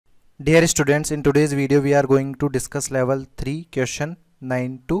Dear students, in today's video we are going to discuss level 3 question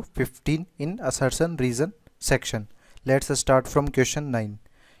 9 to 15 in assertion reason section. Let's start from question 9.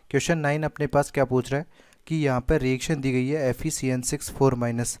 Question 9 अपने पास क्या पूछ रहा है कि यहाँ पर रिएक्शन दी गई है FeCN6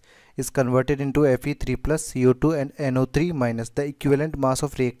 4- is converted into Fe3+ CO2 and NO3- the equivalent mass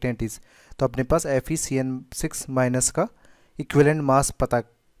of reactant is. तो अपने पास FeCN6- का इक्विवेलेंट मास पता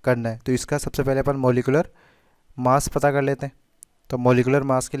करना है, तो इसका सबसे पहले अपन मॉलिक्यूलर मास पता कर लेते हैं। तो मॉलिक्यूलर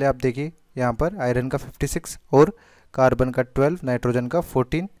मास के लिए आप देखिए यहाँ पर आयरन का 56 और कार्बन का 12, नाइट्रोजन का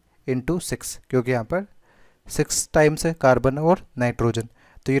 14 × 6, क्योंकि यहाँ पर 6 टाइम्स है कार्बन और नाइट्रोजन,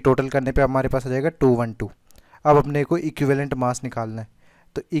 तो ये टोटल करने पे हमारे पास आ जाएगा 212। अब अपने को इक्विवेलेंट मास निकालना है,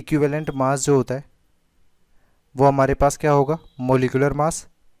 तो इक्विवेलेंट मास जो होता है वो हमारे पास क्या होगा, molecular mass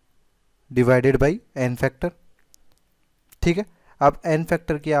divided by N factor. ठीक है, अब एन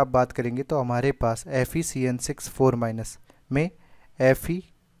फैक्टर की आप बात करेंगे तो हमारे पास FeCN6 4- में Fe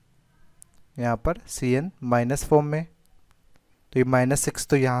यहाँ पर Cn- फॉर्म में, तो ये -6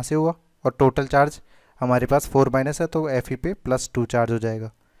 तो यहाँ से हुआ और टोटल चार्ज हमारे पास 4- है, तो Fe पे +2 चार्ज हो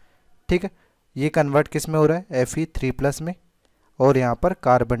जाएगा। ठीक है, ये कन्वर्ट किस में हो रहा है, Fe3+ में, और यहाँ पर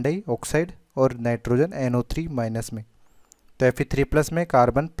कार्बन डाइऑक्साइड और नाइट्रोजन NO3- में। तो Fe3+ में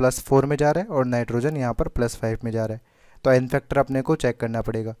कार्बन +4 में जा रहा है और नाइट्रोजन यहाँ पर +5 में जा रहा है, तो एन फैक्टर अपने को चेक करना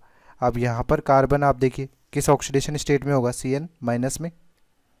पड़ेगा। अब यहाँ पर कार्बन आप देखिए किस ऑक्सीडेशन स्टेट में होगा, Cn- में,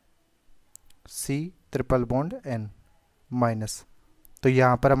 C∧N-, तो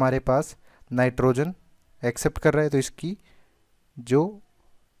यहाँ पर हमारे पास नाइट्रोजन एक्सेप्ट कर रहा है, तो इसकी जो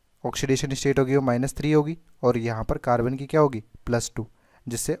ऑक्सीडेशन स्टेट होगी वो -3 होगी, और यहाँ पर कार्बन की क्या होगी, +2,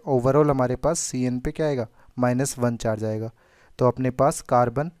 जिससे ओवरऑल हमारे पास Cn पे क्या आएगा, -1 चार्ज आएगा। तो अपने पास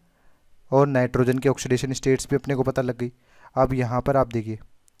कार्बन और नाइट्रोजन की ऑक्सीडेशन स्टेट्स भी अपने को पता लग गई। अब यहाँ पर आप देखिए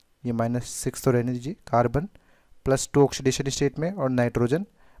ये -6 तो रहने दीजिए, कार्बन +2 ऑक्सीडेशन स्टेट में और नाइट्रोजन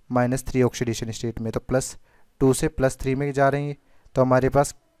 -3 ऑक्सीडेशन स्टेट में, तो +2 से +3 में जा रहे हैं, तो हमारे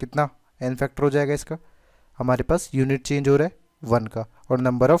पास कितना एन फैक्टर हो जाएगा इसका, हमारे पास यूनिट चेंज हो रहा है 1 का, और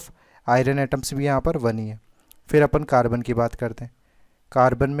नंबर ऑफ आयरन एटम्स भी यहाँ पर 1 ही है। फिर अपन कार्बन की बात करते हैं,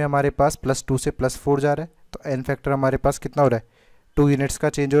 कार्बन में हमारे पास +2 से +4 जा रहा है, तो एन फैक्टर हमारे पास कितना हो रहा है, 2 यूनिट्स का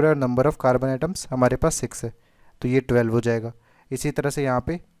चेंज हो रहा है, और नंबर ऑफ कार्बन एटम्स हमारे पास 6 है, तो ये 12 हो जाएगा। इसी तरह से यहाँ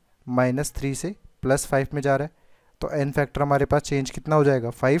पे -3 से +5 में जा रहा है, तो एन फैक्टर हमारे पास चेंज कितना हो जाएगा,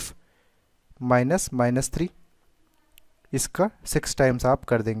 5 -3, इसका 6 टाइम्स आप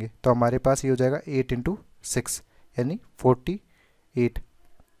कर देंगे, तो हमारे पास ये हो जाएगा 8 × 6 यानी 48।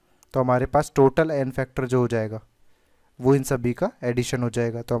 तो हमारे पास टोटल एन फैक्टर जो हो जाएगा वो इन सभी का एडिशन हो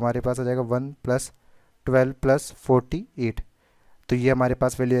जाएगा, तो हमारे पास आ जाएगा 1 + 12 + 48, तो ये हमारे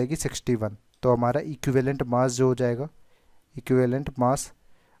पास वैल्यू आएगी 61। तो हमारा इक्विवेलेंट मास जो हो जाएगा, इक्विवेलेंट मास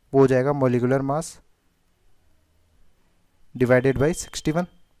वो हो जाएगा मॉलिक्यूलर मास डिवाइडेड बाई 61।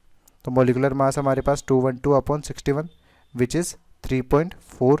 तो मॉलिक्यूलर मास हमारे पास 212/61 विच इज़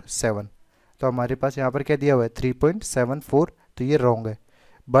 3.47। तो हमारे पास यहाँ पर क्या दिया हुआ है, 3.74, तो ये रॉन्ग है,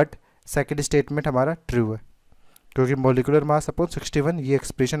 बट सेकंड स्टेटमेंट हमारा ट्रू है, क्योंकि मॉलिक्यूलर मास अपॉन 61 ये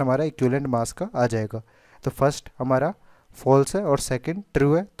एक्सप्रेशन हमारा इक्विवेलेंट मास का आ जाएगा। तो फर्स्ट हमारा फॉल्स है और सेकंड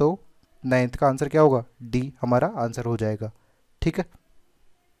ट्रू है, तो 9th का आंसर क्या होगा, डी हमारा आंसर हो जाएगा। ठीक है,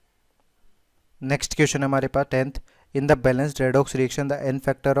 नेक्स्ट क्वेश्चन हमारे पास 10th, in the balanced redox reaction the N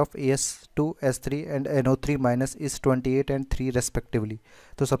factor of AS2S3 and NO3- is 28 and 3 respectively.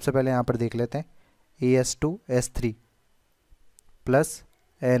 तो सबसे पहले यहाँ पर देख लेते हैं, AS2S3 प्लस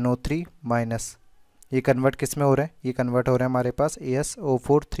NO3- ये कन्वर्ट किस में हो रहा है, ये कन्वर्ट हो रहा है हमारे पास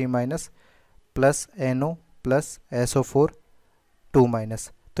ASO4 3- plus NO plus SO4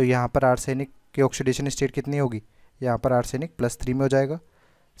 2-। तो यहाँ पर आर्सेनिक की ऑक्सीडेशन स्टेट कितनी होगी, यहाँ पर आर्सेनिक +3 में हो जाएगा,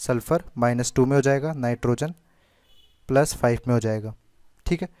 सल्फर -2 में हो जाएगा, नाइट्रोजन +5 में हो जाएगा।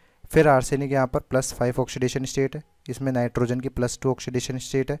 ठीक है, फिर आर्सेनिक यहाँ पर +5 ऑक्सीडेशन स्टेट है, इसमें नाइट्रोजन की +2 ऑक्सीडेशन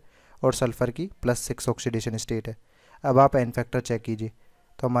स्टेट है और सल्फर की +6 ऑक्सीडेशन स्टेट है। अब आप एन फैक्टर चेक कीजिए,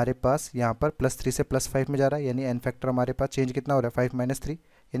 तो हमारे पास यहाँ पर +3 से +5 में जा रहा है, यानी एन फैक्टर हमारे पास चेंज कितना हो रहा है, 5 - 3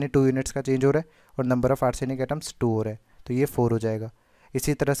 यानी 2 यूनिट्स का चेंज हो रहा है, और नंबर ऑफ आर्सेनिक एटम्स 2 हो रहा है, तो ये 4 हो जाएगा।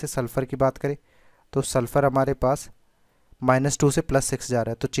 इसी तरह से सल्फर की बात करें तो सल्फर हमारे पास -2 से +6 जा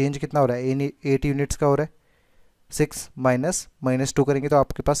रहा है, तो चेंज कितना हो रहा है, 8 यूनिट्स का हो रहा है, 6 -2 करेंगे तो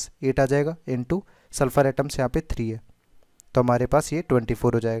आपके पास 8 आ जाएगा, इनटू सल्फर एटम्स यहाँ पे 3 है, तो हमारे पास ये 24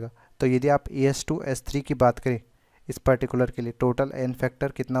 हो जाएगा। तो यदि आप AS2S3 की बात करें इस पर्टिकुलर के लिए, टोटल एन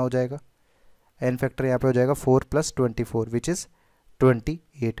फैक्टर कितना हो जाएगा, एन फैक्टर यहाँ पे हो जाएगा 4 + 24 विच इज़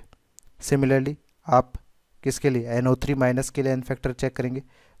 28। सिमिलरली आप किसके लिए, NO3- के लिए एन फैक्टर चेक करेंगे,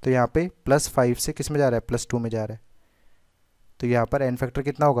 तो यहाँ पे +5 से किस में जा रहा है, +2 में जा रहा है, तो यहाँ पर एन फैक्टर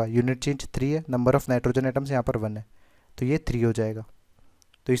कितना होगा, यूनिट चेंज 3 है, नंबर ऑफ नाइट्रोजन एटम्स यहाँ पर 1 है, तो ये 3 हो जाएगा।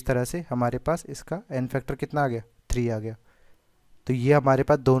 तो इस तरह से हमारे पास इसका n फैक्टर कितना आ गया, 3 आ गया। तो ये हमारे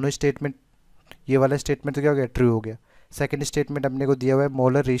पास दोनों स्टेटमेंट, ये वाला स्टेटमेंट तो क्या हो गया, ट्रू हो गया। सेकंड स्टेटमेंट अपने को दिया हुआ है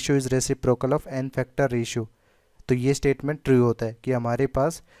molar ratio is reciprocal of n factor ratio. तो ये स्टेटमेंट ट्रू होता है कि हमारे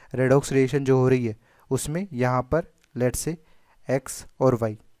पास रेडॉक्स रिएक्शन जो हो रही है उसमें यहाँ पर लेट्स से x और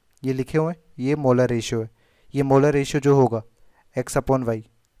y ये लिखे हुए हैं, ये मोलर रेशियो है। ये मोलर रेशियो जो होगा x अपॉन वाई,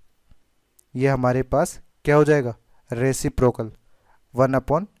 ये हमारे पास क्या हो जाएगा, reciprocal 1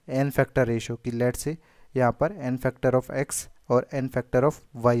 upon n factor ratio की लेट से यहाँ पर n फैक्टर ऑफ x और n फैक्टर ऑफ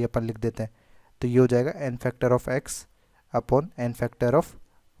y अपन लिख देते हैं। तो ये हो जाएगा n factor of x upon n factor of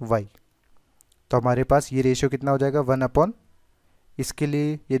y। तो हमारे पास ये रेशियो कितना हो जाएगा, 1 अपॉन, इसके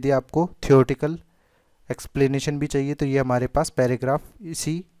लिए यदि आपको थियोरेटिकल एक्सप्लेनेशन भी चाहिए तो ये हमारे पास पैराग्राफ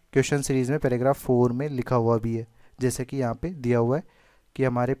इसी क्वेश्चन सीरीज में पैराग्राफ 4 में लिखा हुआ भी है। जैसे कि यहाँ पे दिया हुआ है कि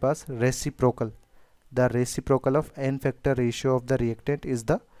हमारे पास reciprocal, the reciprocal of n factor ratio of the reactant is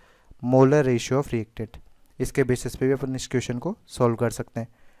the molar ratio of reactant. इसके बेसिस पे भी अपन इस क्वेश्चन को सॉल्व कर सकते हैं।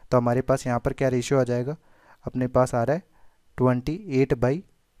 तो हमारे पास यहाँ पर क्या रेशियो आ जाएगा, अपने पास आ रहा है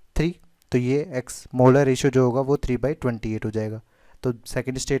 28/3। तो ये x मोलर रेशियो जो होगा वो 3/28 हो जाएगा। तो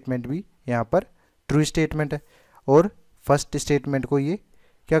सेकंड स्टेटमेंट भी यहाँ पर ट्रू स्टेटमेंट है और फर्स्ट स्टेटमेंट को ये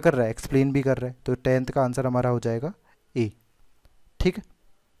क्या कर रहा है, एक्सप्लेन भी कर रहा है। तो 10th का आंसर हमारा हो जाएगा ए। ठीक है।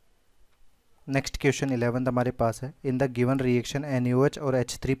 नेक्स्ट क्वेश्चन 11 हमारे पास है, in the given reaction NaOH और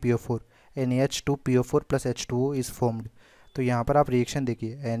H3PO4 NaH2PO4 plus H2O is formed. तो यहाँ पर आप रिएक्शन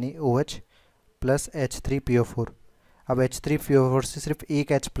देखिए NaOH प्लस H3PO4। अब H3PO4 से सिर्फ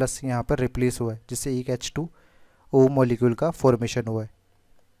एक H प्लस यहाँ पर रिप्लेस हुआ है, जिससे एक H2O मॉलिक्यूल का फॉर्मेशन हुआ है।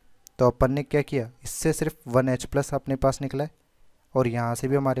 तो अपन ने क्या किया, इससे सिर्फ 1H प्लस अपने पास निकला है और यहाँ से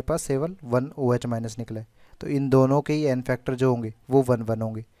भी हमारे पास केवल 1OH माइनस निकला है। तो इन दोनों के ही n फैक्टर जो होंगे वो 1 1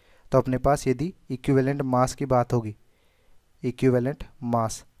 होंगे। तो अपने पास यदि इक्विवेलेंट मास की बात होगी, इक्विवेलेंट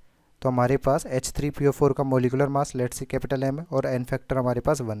मास, तो हमारे पास H3PO4 का molecular mass let's say capital M है और n फैक्टर हमारे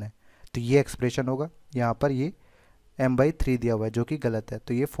पास 1 है। तो ये एक्सप्रेशन होगा, यहाँ पर ये m/3 दिया हुआ है जो कि गलत है,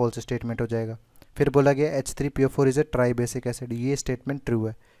 तो ये फॉल्स स्टेटमेंट हो जाएगा। फिर बोला गया H3PO4 is a try basic acid, ये स्टेटमेंट ट्रू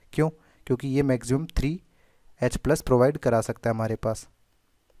है। क्यों, क्योंकि ये मैक्सिमम 3H प्लस प्रोवाइड करा सकता है हमारे पास,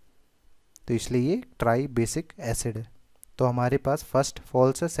 तो इसलिए ये ट्राई बेसिक एसिड है। तो हमारे पास फर्स्ट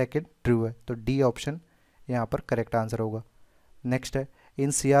फॉल्स है, सेकंड ट्रू है, तो डी ऑप्शन यहाँ पर करेक्ट आंसर होगा। नेक्स्ट है,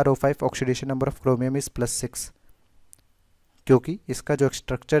 इन CrO5 oxidation number of chromium is +6, क्योंकि इसका जो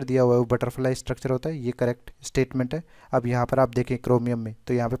स्ट्रक्चर दिया हुआ है वो बटरफ्लाई स्ट्रक्चर होता है, ये करेक्ट स्टेटमेंट है। अब यहाँ पर आप देखें क्रोमियम में,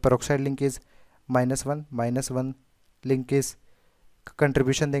 तो यहाँ पे पेरोक्साइड लिंकेज -1 लिंकेज का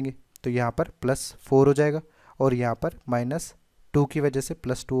कंट्रीब्यूशन देंगे, तो यहाँ पर +4 हो जाएगा और यहाँ पर -2 की वजह से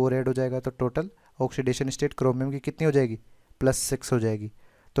 +2 और ऐड हो जाएगा। तो टोटल ऑक्सीडेशन स्टेट क्रोमियम की कितनी हो जाएगी, +6 हो जाएगी।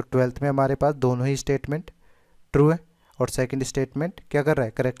 तो 12th में हमारे पास दोनों ही स्टेटमेंट ट्रू है और सेकंड स्टेटमेंट क्या कर रहा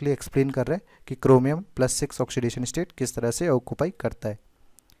है, करेक्टली एक्सप्लेन कर रहा है कि क्रोमियम +6 ऑक्सीडेशन स्टेट किस तरह से ऑक्यूपाई करता है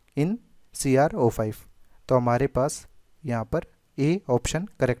इन CrO5। तो हमारे पास यहाँ पर ए ऑप्शन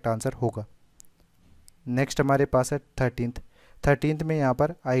करेक्ट आंसर होगा। नेक्स्ट हमारे पास है 13th में यहाँ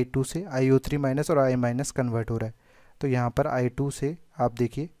पर I2 से IO3 माइनस और I माइनस कन्वर्ट हो रहा है। तो यहाँ पर I2 से आप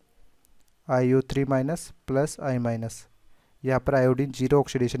देखिए IO3 minus plus I minus, यहाँ पर आयोडीन 0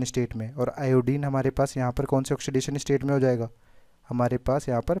 ऑक्सीडेशन स्टेट में, और आयोडीन हमारे पास यहाँ पर कौन से ऑक्सीडेशन स्टेट में हो जाएगा, हमारे पास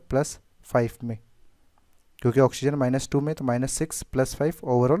यहाँ पर +5 में, क्योंकि ऑक्सीजन -2 में, तो -6 + 5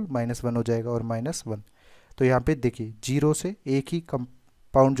 ओवरऑल -1 हो जाएगा और -1। तो यहाँ पे देखिए 0 से एक ही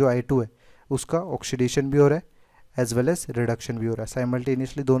कंपाउंड जो I2 है उसका ऑक्सीडेशन भी हो रहा है एज वेल एज रिडक्शन भी हो रहा है,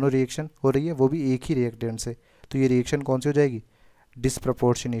 साइमल्टेनियसली दोनों रिएक्शन हो रही है, वो भी एक ही रिएक्टेंट से। तो ये रिएक्शन कौन सी हो जाएगी,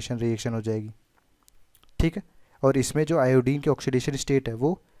 डिसप्रपोर्शनेशन रिएक्शन हो जाएगी। ठीक है। और इसमें जो आयोडीन की ऑक्सीडेशन स्टेट है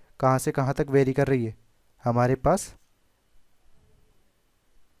वो कहाँ से कहाँ तक वेरी कर रही है, हमारे पास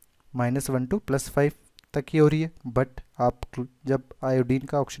 -1 to +5 तक ही हो रही है। बट आप जब आयोडीन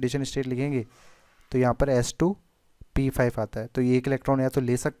का ऑक्सीडेशन स्टेट लिखेंगे तो यहाँ पर S2P5 आता है, तो ये एक इलेक्ट्रॉन या तो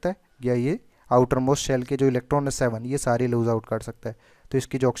ले सकता है या ये आउटर मोस्ट शेल के जो इलेक्ट्रॉन है 7, ये सारे लूज आउट कर सकता है। तो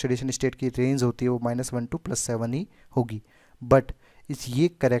इसकी जो ऑक्सीडेशन स्टेट की रेंज होती है वो -1 to +7 ही होगी। बट ये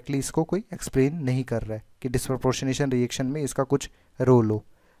करेक्टली इसको कोई एक्सप्लेन नहीं कर रहा है कि डिसप्रपोर्शनेशन रिएक्शन में इसका कुछ रोल हो।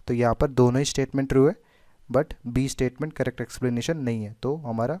 तो यहाँ पर दोनों ही स्टेटमेंट ट्रू है but B statement correct explanation नहीं है, तो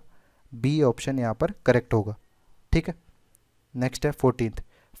हमारा बी ऑप्शन यहाँ पर करेक्ट होगा। ठीक है। नेक्स्ट है 14th,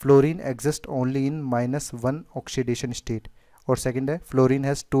 fluorine exist only in -1 oxidation state, और सेकंड है fluorine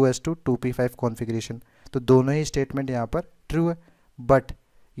has 2s2 2p5 configuration. तो दोनों ही स्टेटमेंट यहाँ पर ट्रू है, बट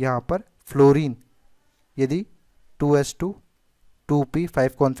यहाँ पर फ्लोरीन यदि 2s2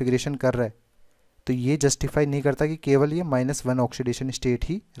 2p5 कॉन्फ़िगरेशन कर रहा है तो ये जस्टिफाई नहीं करता कि केवल ये -1 ऑक्सीडेशन स्टेट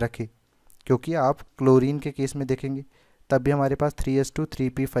ही रखे, क्योंकि आप क्लोरीन के केस में देखेंगे तब भी हमारे पास 3s2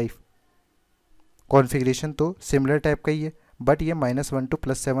 3p5 कॉन्फ़िगरेशन तो सिमिलर टाइप का ही है, बट ये -1 to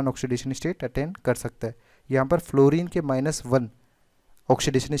 +7 ऑक्सीडेशन स्टेट अटेन कर सकता है। यहाँ पर फ्लोरीन के -1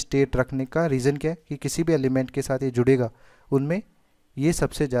 ऑक्सीडेशन स्टेट रखने का रीज़न क्या है कि किसी भी एलिमेंट के साथ ये जुड़ेगा उनमें ये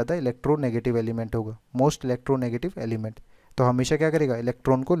सबसे ज़्यादा इलेक्ट्रोनेगेटिव एलिमेंट होगा, मोस्ट इलेक्ट्रोनेगेटिव एलिमेंट। तो हमेशा क्या करेगा,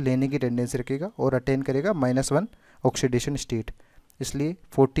 इलेक्ट्रॉन को लेने की टेंडेंसी रखेगा और अटेन करेगा -1 ऑक्सीडेशन स्टेट। इसलिए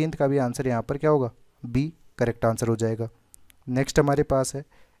 14th का भी आंसर यहाँ पर क्या होगा, बी करेक्ट आंसर हो जाएगा। नेक्स्ट हमारे पास है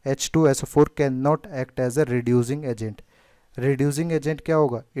H2SO4 can not act as a reducing agent. Reducing agent क्या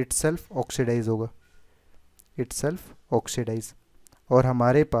होगा, इटसेल्फ ऑक्सीडाइज होगा, इटसेल्फ ऑक्सीडाइज। और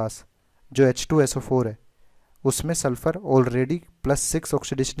हमारे पास जो H2SO4 है उसमें सल्फ़र ऑलरेडी +6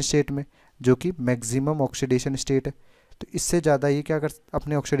 ऑक्सीडेशन स्टेट में, जो कि मैक्सिमम ऑक्सीडेशन स्टेट है। तो इससे ज़्यादा ये क्या कर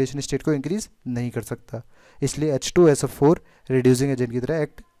अपने ऑक्सीडेशन स्टेट को इंक्रीज नहीं कर सकता, इसलिए H2SO4 रिड्यूसिंग एजेंट की तरह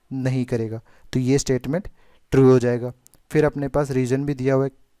एक्ट नहीं करेगा। तो ये स्टेटमेंट ट्रू हो जाएगा। फिर अपने पास रीजन भी दिया हुआ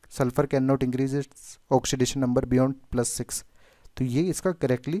है, sulphur can not increase its oxidation number beyond +6। तो ये इसका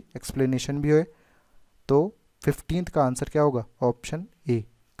करेक्टली एक्सप्लेनेशन भी है। तो 15th का आंसर क्या होगा, ऑप्शन ए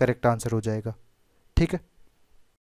करेक्ट आंसर हो जाएगा। ठीक है।